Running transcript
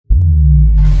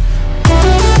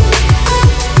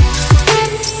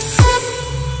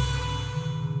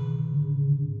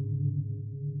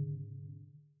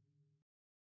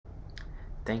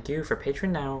Thank you for Patreon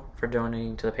now for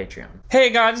donating to the Patreon. Hey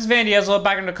guys, this is Van Diesel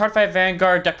back into Card Fight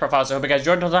Vanguard deck profiles. So I hope you guys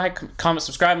enjoyed. Don't like, comment,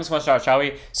 subscribe, and let's start, shall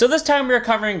we? So this time we are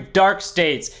covering Dark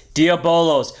States,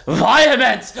 Diabolos,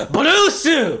 Viamance,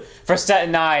 Blusu for set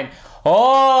 9.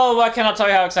 Oh, I cannot tell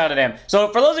you how excited I am.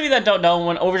 So for those of you that don't know,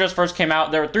 when Overdress first came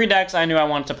out, there were 3 decks I knew I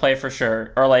wanted to play for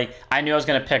sure. Or like, I knew I was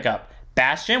going to pick up.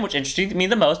 Bastion, which interested me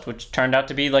the most, which turned out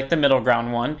to be like the middle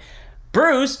ground one.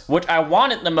 Bruce, which I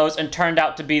wanted the most and turned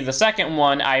out to be the second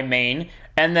one I main.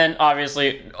 And then,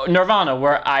 obviously, Nirvana,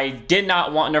 where I did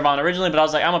not want Nirvana originally, but I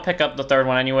was like, I'm going to pick up the third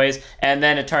one anyways. And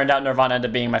then it turned out Nirvana ended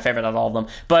up being my favorite of all of them.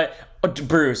 But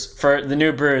Bruce, for the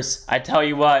new Bruce, I tell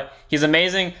you what, he's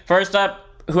amazing. First up,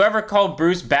 whoever called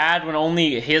Bruce bad when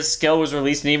only his skill was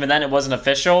released, and even then it wasn't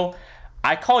official,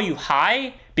 I call you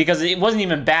high, because it wasn't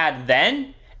even bad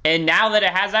then. And now that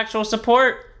it has actual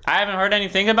support, I haven't heard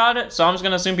anything about it, so I'm just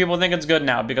going to assume people think it's good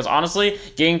now. Because honestly,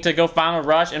 getting to go Final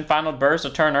Rush and Final Burst a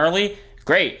turn early,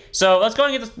 great. So let's go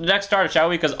and get the deck started, shall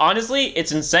we? Because honestly,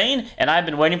 it's insane, and I've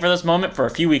been waiting for this moment for a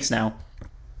few weeks now.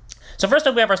 So first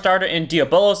up, we have our starter in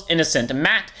Diabolos Innocent.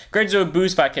 Matt, grade 0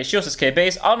 boost, 5k shield, 6k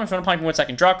base. Autumn from opponent 1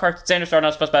 second draw card. Standard start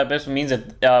not specified base means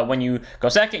that when you go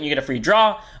second, you get a free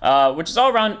draw, which is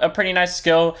all around a pretty nice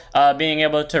skill. Being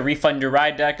able to refund your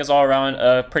ride deck is all around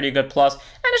a pretty good plus, and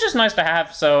it's just nice to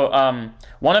have. So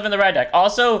one of in the ride deck.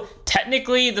 Also,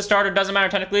 technically, the starter doesn't matter.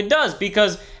 Technically, it does,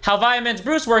 because how Viamance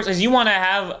Bruce works is you want to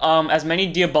have as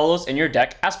many Diabolos in your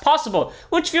deck as possible,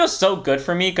 which feels so good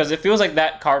for me, because it feels like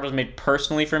that card was made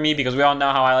personally for me, because we all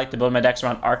know how I like to build my decks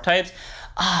around archetypes.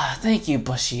 Ah, thank you,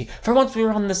 Bushy. For once we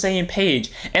were on the same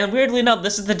page. And weirdly enough,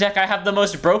 this is the deck I have the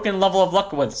most broken level of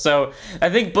luck with. So I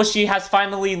think Bushy has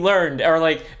finally learned,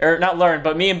 or not learned,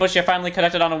 but me and Bushy have finally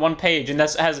connected on one page, and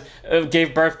this has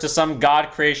gave birth to some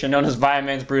god creation known as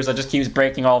Viamance Bruce that just keeps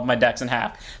breaking all of my decks in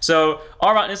half. So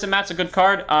all around, Instant Matt's a good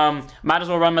card. Might as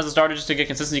well run him as a starter just to get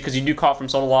consistency, because you do call from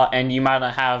Soul a lot, and you might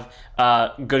not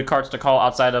have good cards to call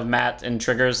outside of Matt and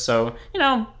triggers. So, you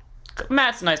know,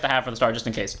 Matt's nice to have for the start just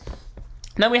in case.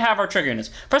 Then we have our trigger units.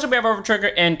 First up, we have Over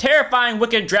Trigger and Terrifying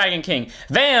Wicked Dragon King.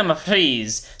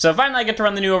 Viamance. So finally I get to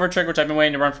run the new Over Trigger, which I've been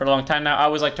waiting to run for a long time now. I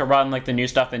always like to run like the new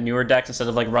stuff in newer decks instead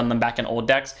of like run them back in old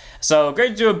decks. So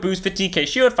grade 0 boost, 15k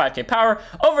shield, 5k power.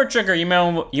 Over Trigger, you may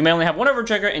only have one Over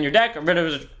Trigger in your deck.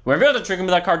 Reveal the trigger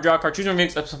with that card, draw a card, choose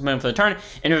one for the turn,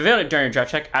 and reveal it during your draft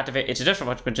check. Activate its additional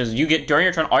function, which is you get during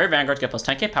your turn all your vanguards get plus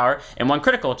 10k power and 1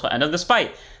 critical until the end of this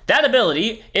fight. That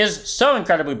ability is so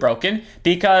incredibly broken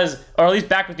because, or at least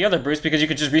back with the other Bruce, because you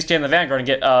could just restand the Vanguard and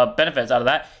get benefits out of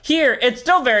that. Here, it's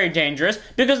still very dangerous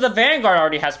because the Vanguard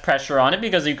already has pressure on it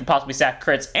because you could possibly sack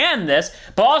crits and this,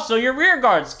 but also your rear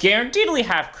guards guaranteedly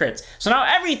have crits. So now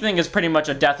everything is pretty much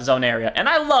a death zone area, and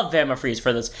I love Viamance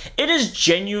for this. It is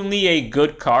genuinely a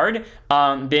good card.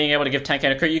 Being able to give 10k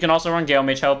and a crit. You can also run Gale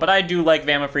Mage Help, but I do like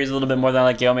Viamance a little bit more than I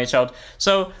like Gale Mage Help.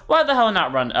 So why the hell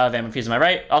not run Viamance, am I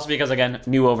right? Also because, again,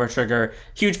 new Over Trigger,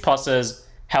 huge pluses,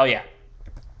 hell yeah.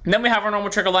 And then we have our normal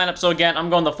trigger lineup. So again, I'm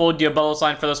going the full Diabolos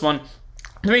line for this one.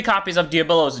 3 copies of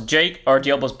Diabolos Jake, or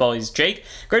Diabolos Bullies Jake.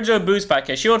 Grade 0 boost,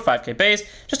 5k shield, 5k base.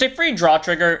 Just a free draw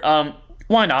trigger.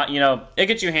 Why not? You know, it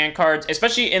gets you hand cards,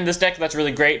 especially in this deck. That's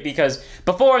really great because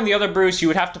before in the other Bruce, you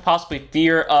would have to possibly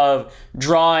fear of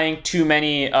drawing too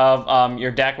many of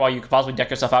your deck while you could possibly deck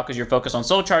yourself out because you're focused on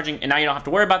soul charging, and now you don't have to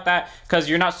worry about that because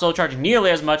you're not soul charging nearly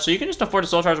as much, so you can just afford to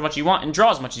soul charge as much as you want and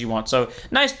draw as much as you want. So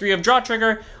nice 3 of draw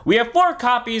trigger. We have 4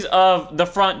 copies of the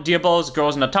front Diabolos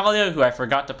Girls Natalia, who I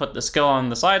forgot to put the skill on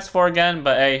the slides for again,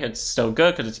 but hey, it's still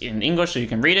good because it's in English, so you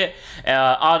can read it.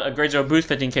 A grade 0 boost,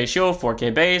 15k shield,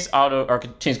 4k base, auto or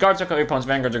continues guard circle. Your opponent's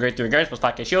vanguards are grade 3 guards plus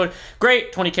 5k shield.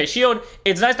 Great, 20k shield.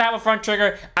 It's nice to have a front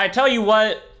trigger. I tell you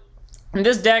what, in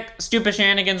this deck, stupid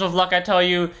shenanigans with luck, I tell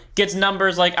you, gets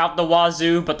numbers like out the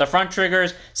wazoo, but the front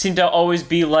triggers seem to always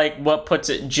be like what puts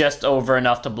it just over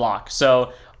enough to block.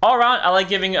 So all around, I like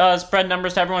giving spread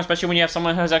numbers to everyone, especially when you have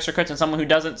someone who has extra crits and someone who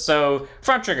doesn't. So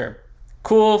front trigger,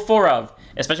 cool 4 of,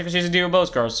 especially because she's a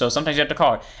Diabolos Girls, so sometimes you have to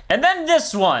call her. And then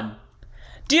this one,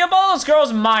 Diabolos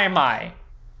Girls My.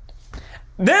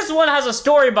 This one has a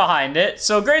story behind it.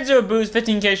 So grade 0 boost,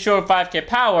 15k shield, 5k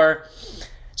power.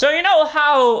 So you know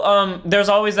how there's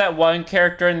always that one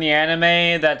character in the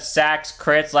anime that sacks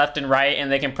crits left and right,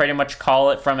 and they can pretty much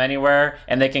call it from anywhere,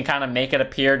 and they can kind of make it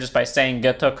appear just by saying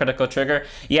Geto critical trigger?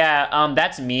 Yeah,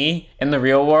 that's me in the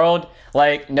real world.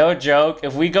 Like, no joke,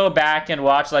 if we go back and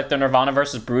watch like the Nirvana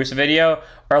versus Bruce video,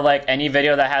 or like any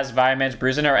video that has Viamance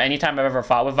Bruce in it, or any time I've ever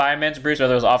fought with Viamance Bruce,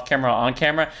 whether it was off camera or on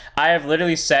camera, I have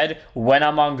literally said when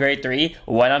I'm on grade 3,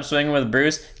 when I'm swinging with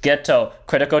Bruce, Geto,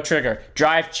 critical trigger,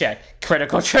 drive check,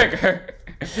 critical trigger.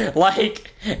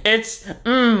 Like, it's,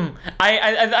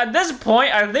 at this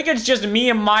point, I think it's just me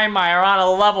and my are on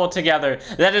a level together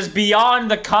that is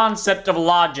beyond the concept of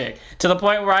logic, to the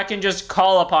point where I can just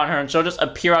call upon her and she'll just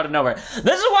appear out of nowhere.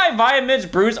 This is why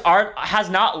Viamance Bruce has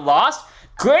not lost,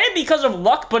 granted because of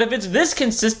luck, but if it's this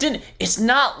consistent, it's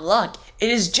not luck. It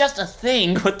is just a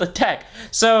thing with the tech.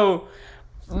 So,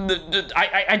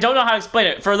 I don't know how to explain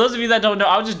it. For those of you that don't know,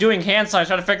 I was just doing hand signs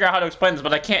trying to figure out how to explain this,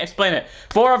 but I can't explain it.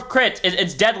 4 of crits,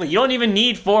 it's deadly. You don't even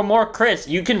need 4 more crits.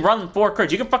 You can run 4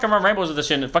 crits. You can fucking run rainbows with this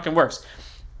shit and it fucking works.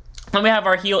 Then we have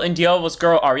our heal in Diablo's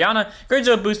girl, Ariana. Grade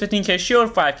 0 boost, 15k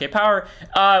shield, 5k power.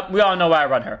 We all know why I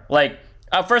run her. Like,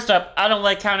 first up, I don't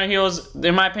like counter heals.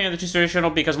 In my opinion, they're too traditional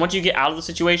because once you get out of the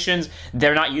situations,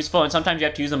 they're not useful, and sometimes you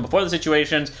have to use them before the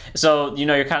situations, so, you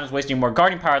know, you're kind of wasting more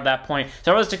guarding power at that point.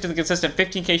 So I'd rather stick to the consistent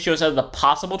 15k shields out of the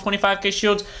possible 25k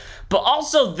shields. But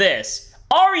also this,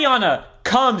 Ariana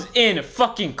comes in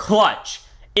fucking clutch.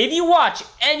 If you watch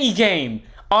any game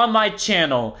on my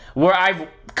channel where I've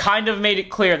kind of made it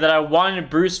clear that I wanted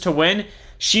Bruce to win,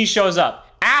 she shows up.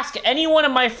 Ask anyone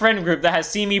in my friend group that has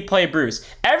seen me play Bruce.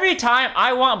 Every time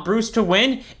I want Bruce to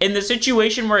win, in the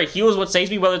situation where a heal is what saves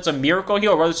me, whether it's a miracle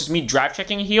heal or whether it's just me drive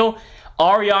checking a heal,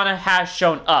 Ariana has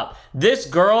shown up. This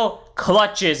girl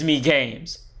clutches me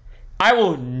games. I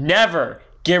will never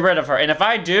get rid of her. And if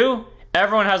I do,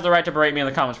 everyone has the right to berate me in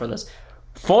the comments for this.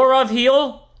 4 of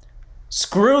heal,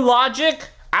 screw logic.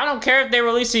 I don't care if they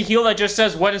release a heal that just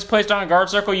says when it's placed on a guard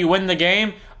circle, you win the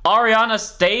game. Ariana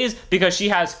stays because she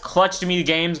has clutched me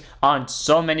games on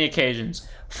so many occasions.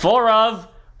 4 of,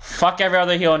 fuck every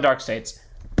other heal in Dark States.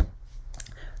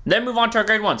 Then move on to our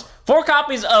grade 1s. 4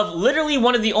 copies of literally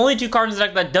one of the only 2 cards in the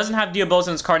deck that doesn't have Diabolos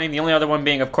in its card name, the only other one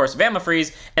being, of course,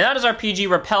 Viamance, and that is our PG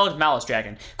Repelled Malice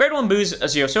Dragon. Grade 1 boost,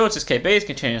 0 so it's 6k base,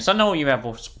 continuous Sunno, you have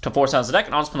to 4 sounds of the deck,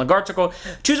 and on from the guard circle.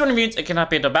 Choose one of your units, it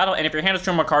cannot be into battle, and if your hand is 2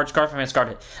 or more cards, card from hand discard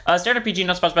it. Standard PG,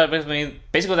 not specified,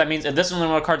 basically what that means, if this is only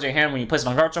one of the cards in your hand when you place it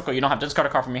on guard circle, you don't have to discard a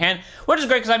card from your hand, which is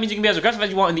great because that means you can be as aggressive as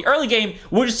you want in the early game,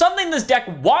 which is something this deck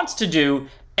wants to do,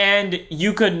 and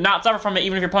you could not suffer from it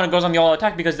even if your opponent goes on the all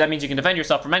attack because that means you can defend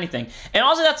yourself from anything. And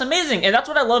also that's amazing, and that's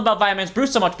what I love about Viamance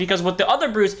Bruce so much, because with the other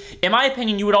Bruce, in my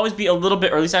opinion, you would always be a little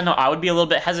bit, or at least I know I would be a little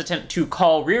bit hesitant to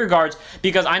call rear guards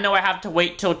because I know I have to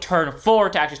wait till turn 4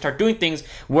 to actually start doing things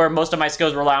where most of my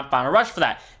skills rely on Final Rush for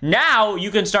that. Now,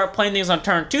 you can start playing things on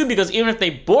turn 2 because even if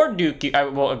they board nuke you,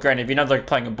 well, granted, if you're not like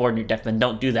playing a board nuke deck, then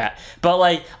don't do that. But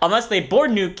like, unless they board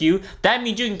nuke you, that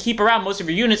means you can keep around most of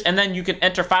your units and then you can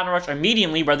enter Final Rush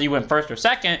immediately, whether you went first or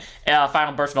second.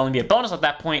 Final Burst would only be a bonus at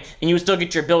that point, and you would still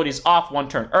get your abilities off 1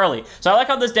 turn early. So I like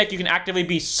how this deck you can actively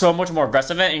be so much more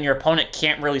aggressive in and your opponent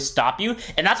can't really stop you,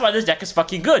 and that's why this deck is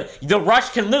fucking good. The rush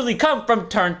can literally come from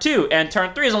turn 2, and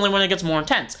turn 3 is only when it gets more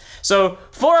intense. So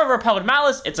 4 of Repelled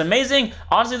Malice, it's amazing.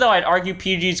 Honestly though, I'd argue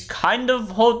PG's kind of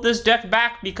hold this deck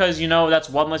back because, you know, that's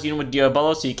 1 less unit with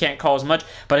Diabolos, so you can't call as much.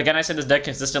 But again, I said this deck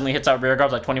consistently hits out rear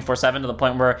guards like 24/7 to the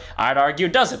point where I'd argue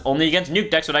it doesn't. Only against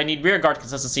nuke decks would I need rear guard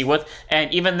consistency with,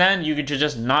 and even then, you could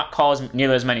just not call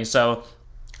nearly as many. So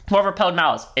 4 of Repelled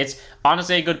Malice, it's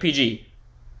honestly a good PG.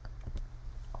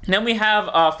 Then we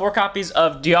have 4 copies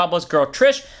of Diablo's girl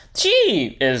Trish.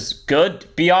 She is good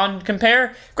beyond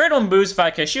compare. Grade 1 boost,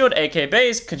 5k shield, 8k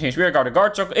base, continues rear guard or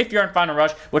guard circle. If you're in Final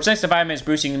Rush, which thanks to Viamance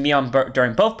Bruce, you can be on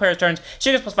during both players' turns.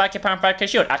 She gets plus 5k power and 5k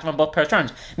shield, active on both players'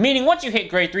 turns. Meaning once you hit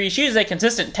grade 3, she is a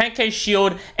consistent 10k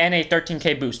shield and a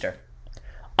 13k booster.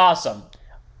 Awesome.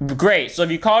 Great. So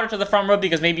if you called her to the front row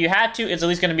because maybe you had to, it's at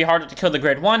least going to be harder to kill the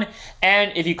grade 1.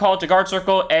 And if you call it to guard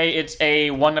circle, it's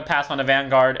a 1 to pass on a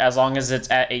Vanguard as long as it's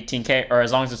at 18k or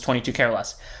as long as it's 22k or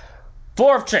less.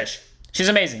 4 of Trish. She's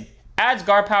amazing. Adds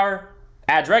guard power,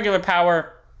 adds regular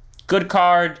power, good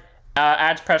card,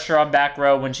 adds pressure on back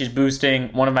row when she's boosting.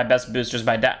 One of my best boosters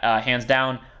by hands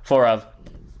down. 4 of.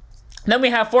 Then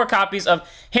we have 4 copies of,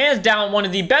 hands down, one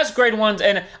of the best grade 1s,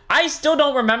 and I still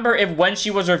don't remember if when she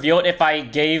was revealed, if I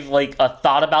gave, like, a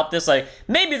thought about this, like,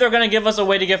 maybe they're going to give us a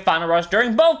way to get Final Rush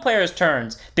during both players'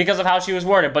 turns, because of how she was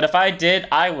worded, but if I did,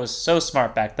 I was so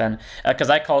smart back then, because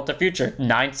I called the future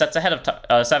 7 sets ahead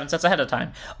of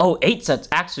time. Oh, 8 sets,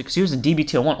 actually, because he was in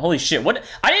DBTL1, holy shit, what,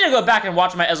 I need to go back and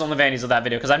watch my Ezreal Levantes of that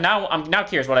video, because I'm now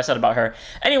curious what I said about her.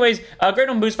 Anyways, grade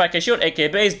 1 boost, 5k shield,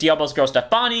 8k base, Diablo's girl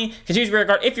Stephanie, continues rear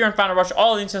guard, if you're in Final Rush,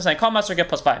 all the instants and Call Master get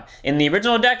plus 5. In the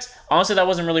original decks, honestly, that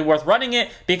wasn't really worth running it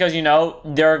because, you know,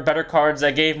 there are better cards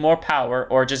that gave more power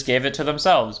or just gave it to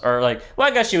themselves. Or, like, well,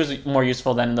 I guess she was more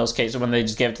useful than in those cases when they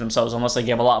just gave it to themselves, unless they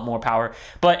gave a lot more power.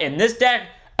 But in this deck,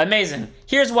 amazing.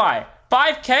 Here's why.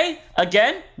 5k,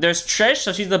 again, there's Trish,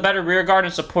 so she's the better rear guard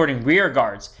and supporting rear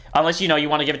guards. Unless, you know, you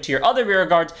want to give it to your other rear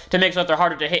guards to make sure that they're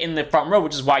harder to hit in the front row,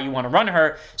 which is why you want to run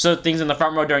her. So things in the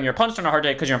front row during your opponent's turn are hard to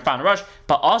hit because you're in final rush.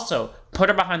 But also, put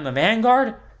her behind the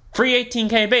Vanguard, free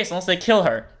 18k base unless they kill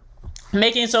her.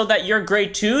 Making it so that your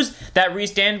grade 2s that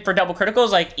restand for double criticals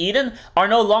like Eden are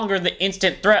no longer the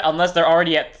instant threat unless they're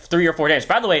already at 3 or 4 damage.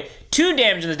 By the way, 2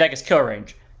 damage in this deck is kill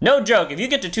range. No joke, if you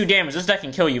get to 2 damage, this deck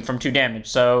can kill you from 2 damage.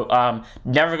 So,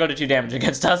 never go to 2 damage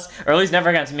against us, or at least never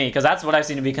against me, because that's what I've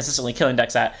seen to be consistently killing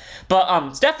decks at.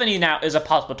 But, Stephanie now is a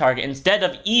possible target instead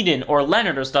of Eden or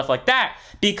Leonard or stuff like that,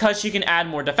 because she can add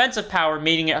more defensive power,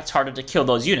 making it harder to kill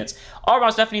those units. All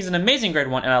around, Stephanie's an amazing grade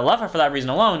 1, and I love her for that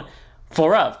reason alone.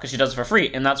 Because she does it for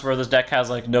free, and that's where this deck has,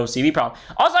 like, no CB problem.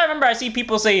 Also, I remember I see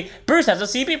people say, Bruce has a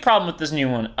CB problem with this new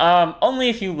one. Only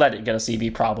if you let it get a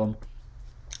CB problem.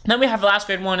 Then we have the last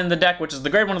grade 1 in the deck, which is the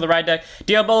grade 1 of the ride deck,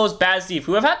 Diabolo's Bad Steve,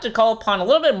 who I've had to call upon a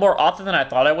little bit more often than I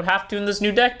thought I would have to in this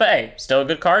new deck, but hey, still a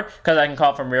good card, because I can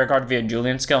call it from rear guard via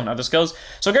Julian skill and other skills.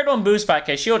 So grade 1 boost,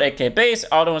 5k shield, 8k base,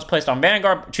 auto is placed on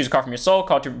Vanguard, choose a card from your soul,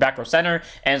 call to back row center,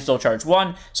 and soul charge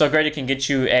 1. So grade can get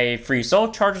you a free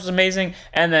soul charge, which is amazing,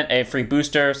 and then a free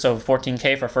booster, so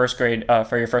 14k for first grade,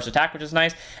 for your first attack, which is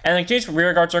nice. And then change from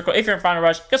rear guard circle, if you're in final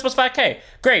rush, gets plus 5k.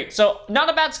 Great, so not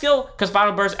a bad skill, because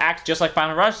final burst acts just like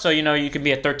final rush, so you know, you can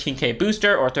be a 13k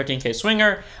booster or a 13k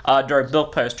swinger during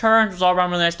both players' turns, which is all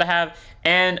around really nice to have.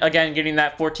 And again, getting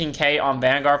that 14k on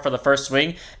Vanguard for the first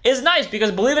swing is nice because,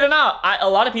 believe it or not, a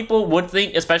lot of people would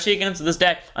think, especially against this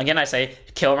deck, again I say,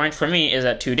 kill range for me is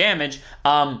at 2 damage.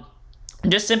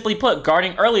 Just simply put,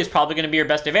 guarding early is probably going to be your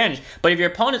best advantage. But if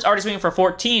your opponent's already swinging for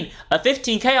 14, a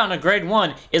 15k on a grade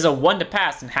 1 is a 1 to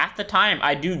pass. And half the time,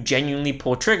 I do genuinely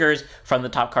pull triggers from the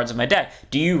top cards of my deck.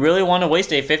 Do you really want to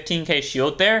waste a 15k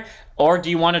shield there? Or do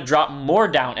you want to drop more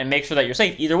down and make sure that you're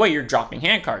safe? Either way, you're dropping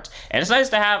hand cards. And it's nice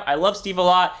to have. I love Steve a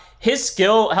lot. His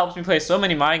skill helps me play so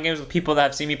many mind games with people that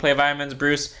have seen me play Viamance.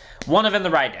 Bruce, one of in the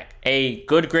right deck. A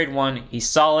good grade 1. He's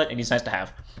solid and he's nice to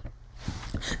have.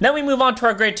 Then we move on to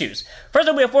our grade 2s. First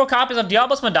up, we have 4 copies of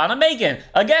Diablos Madonna Megan.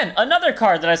 Again, another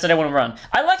card that I said I wouldn't run.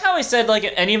 I like how I said, like, in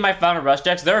any of my Final Rush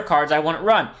decks, there are cards I wouldn't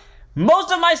run.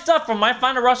 Most of my stuff from my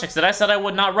Final Rush decks that I said I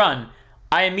would not run,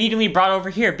 I immediately brought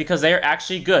over here because they are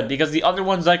actually good. Because the other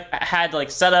ones like had like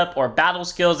setup or battle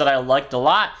skills that I liked a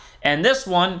lot. And this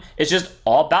one is just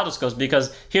all battle skills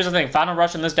because here's the thing, Final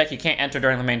Rush in this deck you can't enter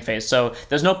during the main phase. So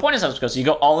there's no point in setup skills, so you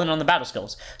go all in on the battle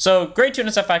skills. So grade 2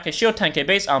 NSF 5k shield, 10k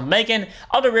base on Megan.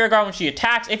 Auto rear guard when she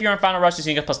attacks. If you're in Final Rush, you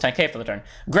can get plus 10k for the turn.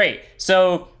 Great.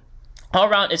 So all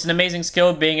around, it's an amazing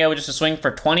skill being able just to swing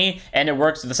for 20, and it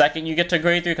works the second you get to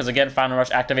grade 3, because again, Final Rush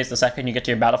activates the second you get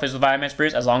to your battle phase with Viamance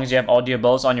Bruce, as long as you have all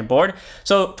Diabolos on your board.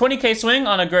 So 20k swing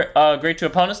on a grade 2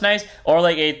 opponent's nice, or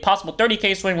like a possible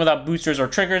 30k swing without boosters or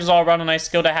triggers is all around a nice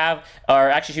skill to have, or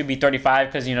actually should be 35,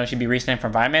 because you know, she'd be restand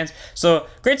from Viamance. So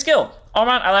great skill. All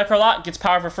around, I like her a lot, gets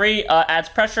power for free, adds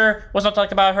pressure. What's not to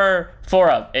like about her? 4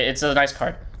 of. It's a nice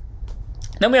card.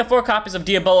 Then we have 4 copies of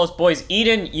Diabolos Boys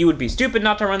Eden. You would be stupid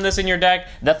not to run this in your deck.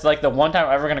 That's like the one time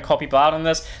I'm ever going to call people out on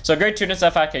this. So grade 2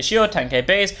 NSF 5k shield, 10k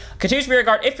base. Continues rear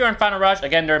guard if you're in Final Rush,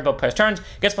 again during both players' turns.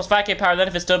 Gets plus 5k power, then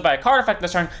if it's stood by a card effect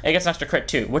this turn, it gets an extra crit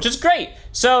too, which is great.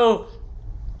 So,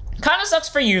 kind of sucks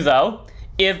for you though.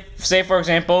 If, say for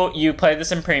example, you play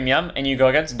this in Premium and you go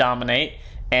against Dominate,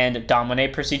 and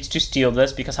Dominate proceeds to steal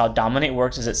this because how Dominate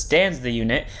works is it stands the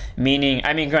unit, meaning,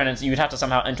 I mean, granted, you'd have to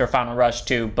somehow enter Final Rush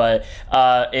too, but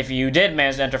if you did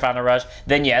manage to enter Final Rush,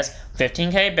 then yes,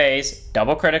 15k base,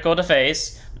 double critical to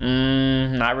face,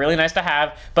 not really nice to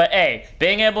have, but hey,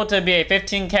 being able to be a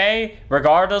 15k,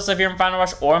 regardless if you're in Final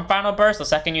Rush or in Final Burst, the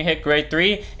second you hit grade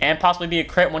 3, and possibly be a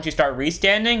crit once you start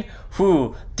restanding,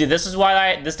 whew, dude, this is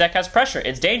why this deck has pressure.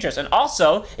 It's dangerous. And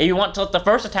also, if you want to let the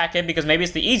first attack hit because maybe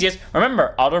it's the easiest,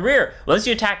 remember, auto rear. Once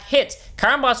your attack hits,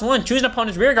 Karn Boss 1, choose an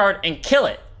opponent's rear guard and kill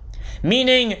it.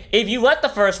 Meaning, if you let the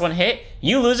first one hit,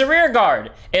 you lose a rear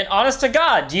guard. And honest to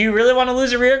God, do you really want to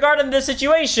lose a rear guard in this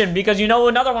situation? Because you know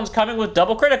another one's coming with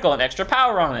double critical and extra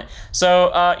power on it.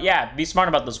 So, yeah, be smart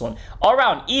about this one. All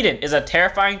around, Eden is a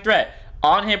terrifying threat.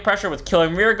 On-hit pressure with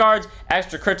killing rear guards,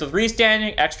 extra crits with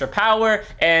restanding, extra power,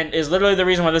 and is literally the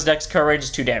reason why this deck's kill range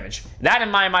is 2 damage. That in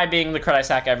my mind being the crit I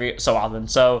sack every so often.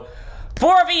 So,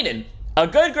 4 of Eden. A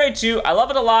good grade 2. I love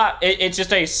it a lot. It's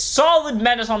just a solid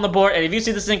menace on the board, and if you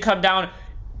see this thing come down,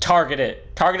 target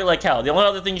it. Target it like hell. The only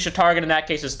other thing you should target in that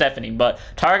case is Stephanie, but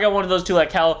target one of those two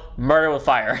like hell, murder with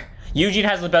fire. Eugene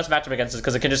has the best matchup against this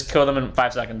because it can just kill them in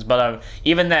 5 seconds. But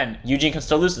even then, Eugene can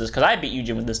still lose to this because I beat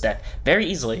Eugene with this deck very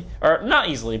easily. Or not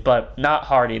easily, but not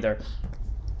hard either.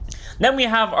 Then we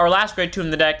have our last grade 2 in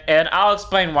the deck, and I'll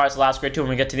explain why it's the last grade 2 when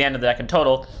we get to the end of the deck in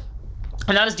total.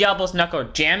 And that is Diablos Knuckle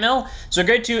Jamil. So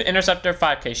grade 2 Interceptor,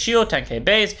 5k shield, 10k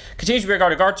base. Continues to be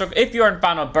regarded guard circle. If you are in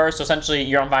final burst, so essentially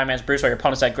you're on Viamance Bruce or your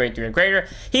opponent's at grade 3 or greater,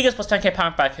 he gets plus 10k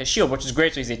pound, 5k shield, which is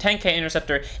great. So he's a 10k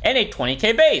Interceptor and a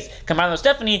 20k base. Combine those,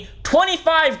 Stephanie,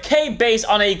 25k base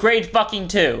on a grade fucking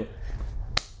 2.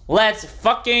 Let's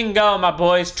fucking go, my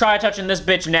boys. Try touching this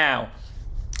bitch now.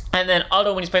 And then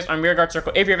auto when he's placed on rearguard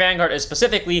circle if your Vanguard is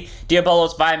specifically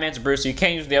Diabolos, Viamance, Bruce, so you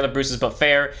can't use the other Bruces but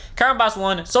fair. Counter boss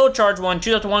 1, soul charge 1,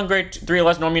 choose up to 1 grade 3 or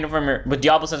less normal unit from your, with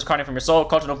Diablo Sense Carnage from your soul,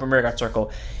 cult an open rearguard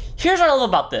circle. Here's what I love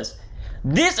about this.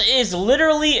 This is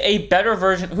literally a better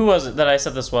version. Who was it that I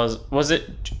said this was? Was it?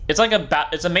 It's like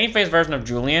it's a main phase version of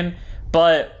Julian,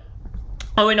 but.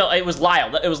 Oh wait, no, it was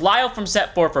Lyle. It was Lyle from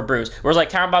set 4 for Bruce. Whereas like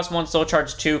Counter Boss 1, Soul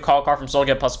Charge 2, Call Card from Soul,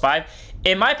 get plus 5.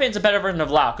 In my opinion, it's a better version of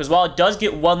Lyle, because while it does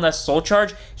get 1 less Soul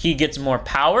Charge, he gets more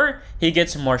power, he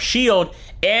gets more shield,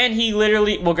 and he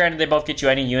literally, well granted they both get you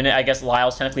any unit. I guess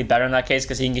Lyle's technically better in that case,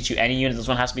 because he can get you any unit. This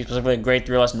one has to be specifically a grade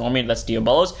 3 or less normal unit, that's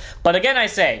Diabolos. But again, I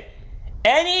say,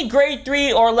 any grade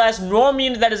 3 or less normal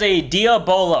unit that is a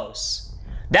Diabolos.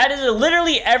 That is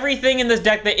literally everything in this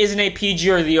deck that isn't a PG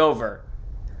or the over.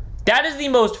 That is the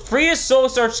most freest Soul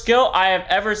Search skill I have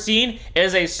ever seen. It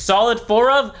is a solid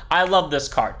 4 of. I love this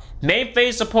card. Main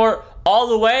phase support all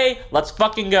the way. Let's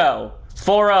fucking go.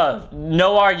 4 of.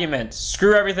 No arguments.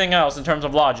 Screw everything else in terms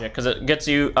of logic, because it gets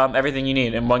you everything you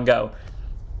need in one go.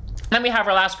 Then we have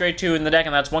our last grade 2 in the deck,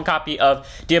 and that's 1 copy of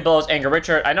Diabolos Anger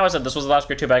Richard. I know I said this was the last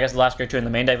grade 2, but I guess the last grade 2 in the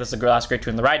main deck. This is the last grade 2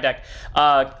 in the right deck.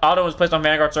 Auto was placed on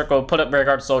Vanguard Circle, put up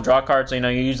Rearguard Soul, draw a card. So, you know,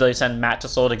 you usually send Matt to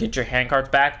Soul to get your hand cards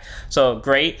back. So,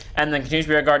 great. And then continues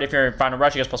to Rearguard if you're in Final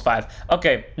Rush, you get plus 5.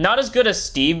 Okay, not as good as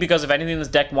Steve, because if anything, this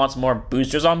deck wants more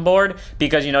boosters on board.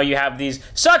 Because, you know, you have these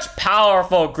such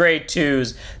powerful grade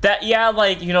 2s that, yeah,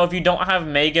 like, you know, if you don't have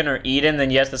Megan or Eden,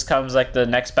 then yes, this comes like the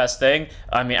next best thing.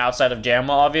 I mean, outside of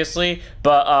Jamal, obviously.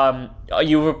 But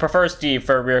you would prefer Steve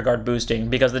for rearguard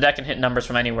boosting, because the deck can hit numbers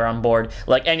from anywhere on board.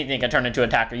 Like anything can turn into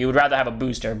attacker. You would rather have a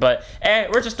booster, but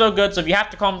Rich is still good. So if you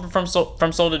have to call him from Soul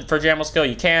for Jamal skill,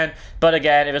 you can. But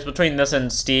again, if it's between this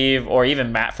and Steve, or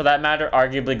even Matt for that matter,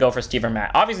 arguably go for Steve or Matt.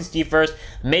 Obviously Steve first,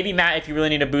 maybe Matt if you really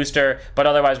need a booster, but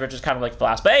otherwise Rich is kind of like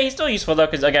last. But hey, he's still useful though,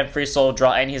 because again, free soul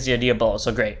draw, and he's the Diabolo,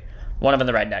 so great. One of them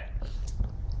in the right deck.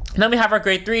 And then we have our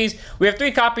grade 3s. We have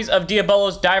 3 copies of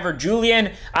Diabolos Diver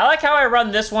Julian. I like how I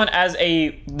run this one as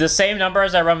the same number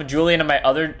as I run with Julian in my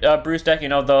other Bruce deck, you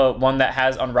know, the one that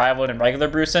has Unrivaled and regular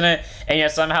Bruce in it. And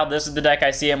yet somehow this is the deck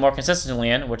I see it more consistently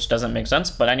in, which doesn't make sense.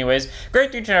 But anyways,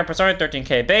 grade 3 Generic Persona,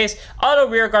 13k base. Auto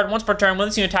rearguard once per turn. When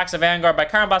this unit attacks a Vanguard by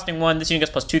counter blasting 1, this unit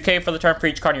gets plus 2k for the turn for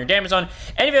each card in your damage zone.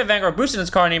 And if you have Vanguard boosted in this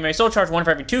card, you may soul charge 1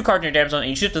 for every 2 cards in your damage zone, and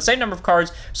you shoot the same number of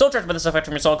cards soul charged by this effect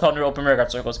from your soul called in your open rearguard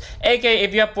circles. AK,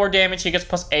 if you have 4 damage, he gets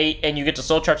plus 8, and you get to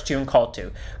soul charge 2 and call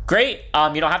 2. Great.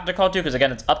 You don't have to call 2, because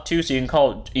again it's up 2, so you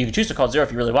can choose to call 0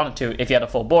 if you really wanted to, if you had a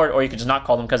full board, or you could just not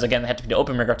call them, because again they have to be the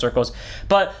open rearguard circles.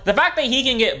 But the fact that he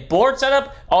can get board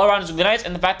setup all around is really nice,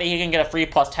 and the fact that he can get a free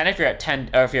plus 10 if you're at 10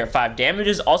 or if you're at 5 damage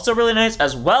is also really nice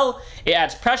as well. It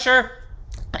adds pressure,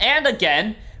 and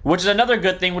again, which is another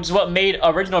good thing, which is what made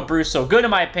original Bruce so good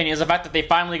in my opinion, is the fact that they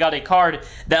finally got a card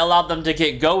that allowed them to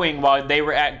get going while they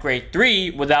were at grade 3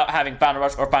 without having Final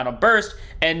Rush or Final Burst.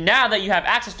 And now that you have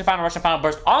access to Final Rush and Final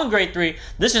Burst on grade 3,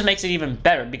 this just makes it even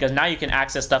better, because now you can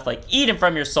access stuff like Eden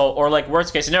from your soul, or like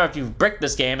worst case scenario, if you've bricked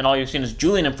this game and all you've seen is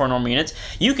Julian in 4 normal units,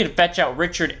 you can fetch out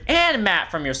Richard and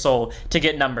Matt from your soul to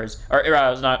get numbers. Or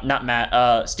not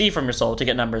Matt, Steve from your soul to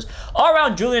get numbers. All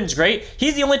around, Julian's great.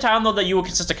 He's the only time though that you will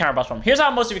consistent counter boss from. Here's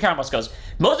how most of your counter boss goes.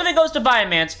 Most of it goes to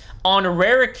Viamance. On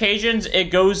rare occasions,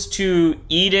 it goes to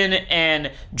Eden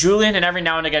and Julian, and every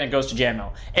now and again it goes to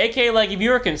Jamil. AK, like if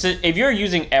you're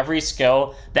using every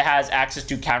skill that has access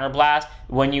to counterblast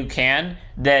when you can,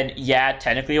 then yeah,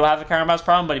 technically you'll have a counterblast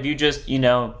problem. But if you just, you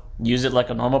know, use it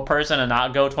like a normal person and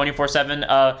not go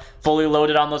 24/7 fully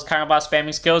loaded on those counterblast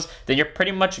spamming skills, then you're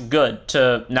pretty much good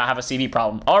to not have a CV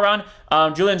problem. All around,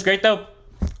 Julian's great though.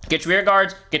 Gets rear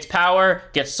guards, gets power,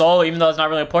 gets soul, even though it's not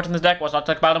really important in this deck. Let's not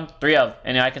talk about him. 3 of,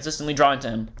 and I consistently draw into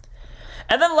him.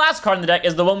 And then the last card in the deck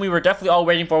is the one we were definitely all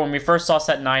waiting for when we first saw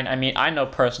set 9. I mean, I know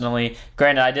personally,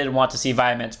 granted I did want to see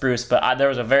Viamance Bruce, but there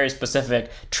was a very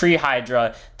specific Tree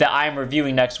Hydra that I'm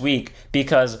reviewing next week,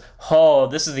 because, oh,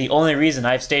 this is the only reason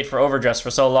I've stayed for Overdress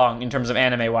for so long in terms of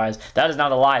anime-wise. That is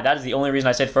not a lie. That is the only reason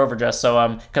I stayed for Overdress, so,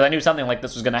 because I knew something like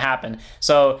this was going to happen.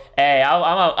 So, hey,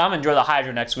 I'm enjoy the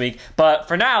Hydra next week. But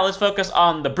for now, let's focus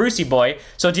on the Brucey boy.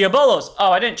 So, Diabolos.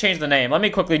 Oh, I didn't change the name. Let me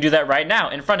quickly do that right now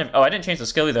in front of... Oh, I didn't change the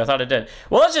skill either. I thought I did.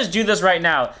 Well, let's just do this right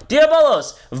now.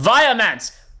 Diabolos,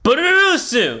 Viamance,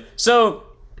 Bruce. So,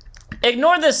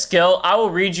 Ignore this skill. I will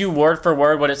read you word for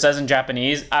word what it says in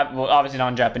Japanese. Well, obviously not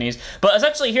in Japanese, but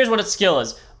essentially here's what its skill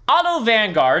is. Auto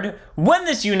Vanguard, when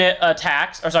this unit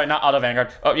attacks, or sorry, not Auto Vanguard.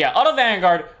 Oh yeah, Auto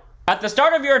Vanguard, at the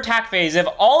start of your attack phase, if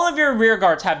all of your rear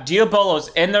guards have Diabolos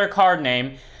in their card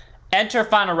name, enter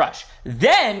Final Rush.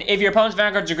 Then, if your opponent's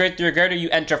Vanguards are grade 3 or greater, you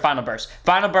enter Final Burst.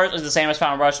 Final Burst is the same as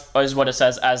Final Rush, is what it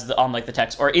says as on like the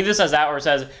text. Or either says that or it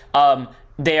says,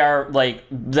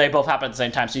 they both happen at the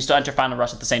same time, so you still enter Final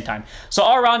Rush at the same time. So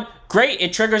all around, great.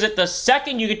 It triggers it the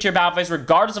second you get to your battle phase,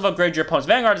 regardless of what grade your opponent's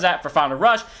Vanguard is at for Final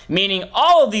Rush, meaning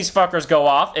all of these fuckers go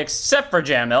off, except for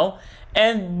Jamil.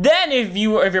 And then if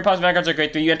your opponent's Vanguards are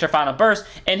grade 3, you enter Final Burst,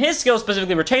 and his skill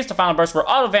specifically pertains to Final Burst, where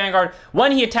Auto Vanguard,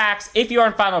 when he attacks, if you are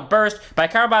in Final Burst, by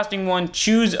counterblasting one,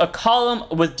 choose a column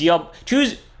with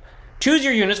Choose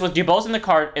your units with Diabolos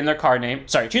in their card name.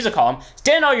 Sorry, choose a column.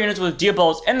 Stand all units with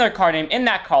Diabolos in their card name in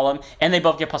that column, and they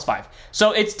both get +5.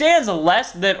 So it stands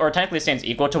less than, or technically stands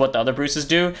equal to what the other Bruces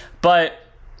do, but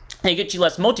it gets you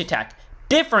less multi-attack.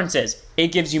 Difference is,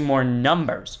 it gives you more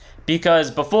numbers. Because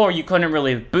before, you couldn't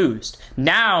really boost.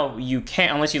 Now, you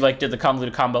can't, unless you like did the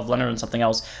convoluted combo of Leonard and something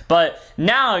else. But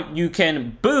now, you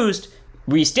can boost,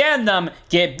 restand them,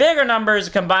 get bigger numbers,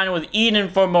 combine with Eden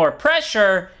for more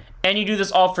pressure, and you do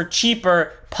this all for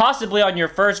cheaper, possibly on your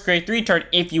first grade 3 turn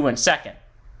if you win second.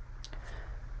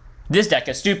 This deck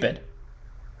is stupid.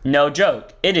 No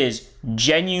joke. It is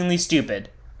genuinely stupid.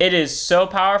 It is so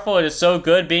powerful, it is so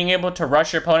good, being able to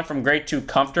rush your opponent from grade 2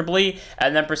 comfortably,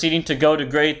 and then proceeding to go to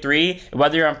grade 3,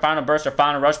 whether you're on Final Burst or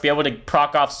Final Rush, be able to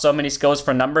proc off so many skills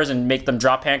for numbers and make them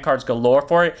drop hand cards galore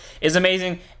for it, is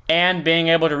amazing. And being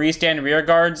able to restand rear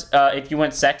guards if you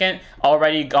went second,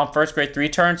 already on first grade 3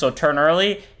 turn, so turn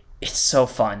early, it's so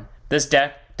fun. This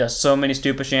deck does so many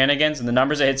stupid shenanigans, and the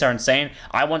numbers it hits are insane.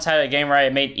 I once had a game where I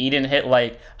made Eden hit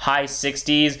like high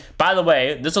 60s. By the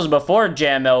way, this was before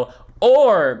Jamil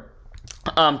or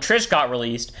Trish got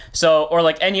released, so, or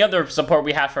like any other support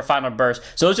we had for Final Burst.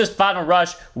 So it was just Final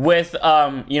Rush with,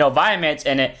 Viamance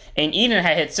in it, and Eden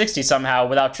had hit 60 somehow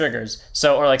without triggers.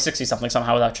 So, or like 60 something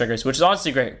somehow without triggers, which is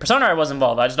honestly great. Persona Art was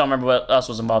involved, I just don't remember what else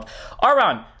was involved. All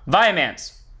around,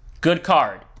 Viamance, good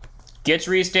card. Gets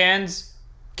restands,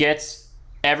 gets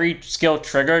every skill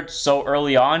triggered so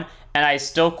early on, and I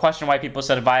still question why people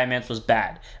said Viamance was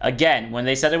bad. Again, when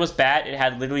they said it was bad, it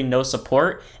had literally no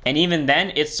support, and even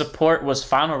then, its support was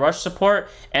Final Rush support,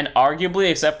 and arguably,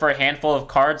 except for a handful of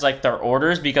cards like their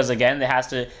orders, because again,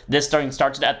 this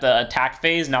starts at the attack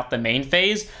phase, not the main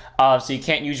phase, so you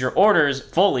can't use your orders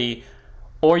fully,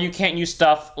 or you can't use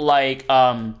stuff like,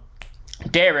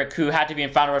 Derek, who had to be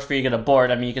in Final Rush for you to get a board.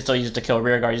 I mean, you can still use it to kill a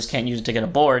rear guard, you just can't use it to get a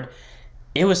board.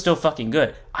 It was still fucking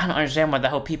good. I don't understand why the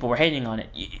hell people were hating on it.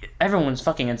 Everyone's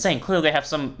fucking insane. Clearly they have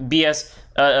some BS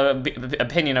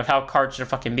opinion of how cards should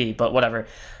fucking be, but whatever.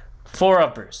 4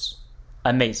 of Bruce.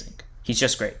 Amazing. He's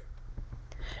just great.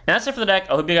 And that's it for the deck.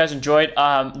 I hope you guys enjoyed.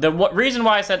 Reason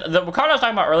why I said, the card I was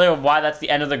talking about earlier of why that's the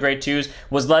end of the grade 2s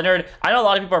was Leonard. I know a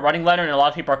lot of people are running Leonard, and a lot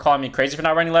of people are calling me crazy for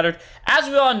not running Leonard. As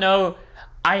we all know,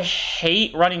 I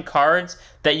hate running cards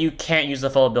that you can't use the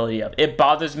full ability of. It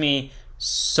bothers me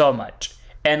so much.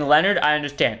 And Leonard, I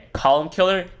understand. Column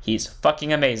killer, he's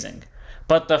fucking amazing.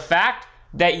 But the fact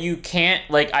that you can't,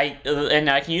 I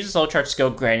can use the soul charge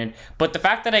skill, granted, but the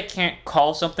fact that I can't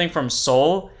call something from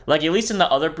soul, like at least in the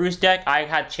other Bruce deck, I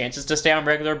had chances to stay on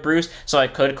regular Bruce, so I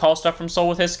could call stuff from soul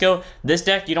with his skill. This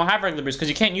deck, you don't have regular Bruce, because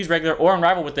you can't use regular or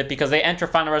Unrival with it, because they enter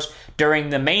Final Rush during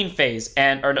the main phase,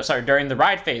 during the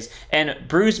ride phase, and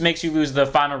Bruce makes you lose the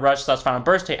Final Rush / Final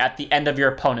Burst at the end of your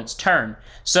opponent's turn.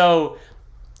 So,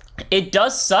 it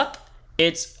does suck.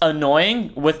 It's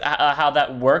annoying with how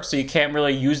that works, so you can't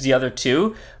really use the other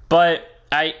two, but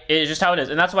it's just how it is,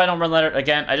 and that's why I don't run Leonard.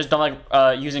 Again, I just don't like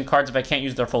using cards if I can't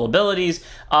use their full abilities.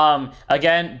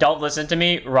 Again, don't listen to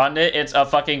me, run it. It's a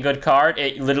fucking good card.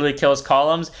 It literally kills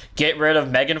columns. Get rid of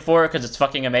Megan for it, because it's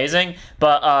fucking amazing,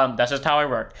 but that's just how I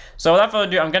work. So without further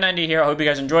ado, I'm gonna end it here. I hope you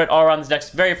guys enjoyed. All around, this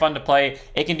deck's very fun to play.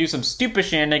 It can do some stupid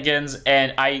shenanigans,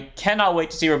 and I cannot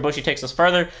wait to see where Bushy takes us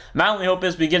further. My only hope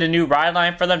is we get a new ride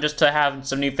line for them, just to have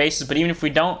some new faces, but even if we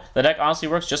don't, the deck honestly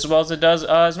works just as well as it does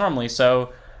as normally,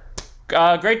 so...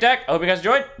 great deck. I hope you guys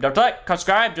enjoyed. Don't forget to like,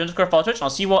 subscribe, join Discord, follow Twitch, and I'll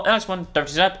see you all in the next one. Don't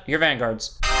forget to up your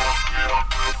Vanguards.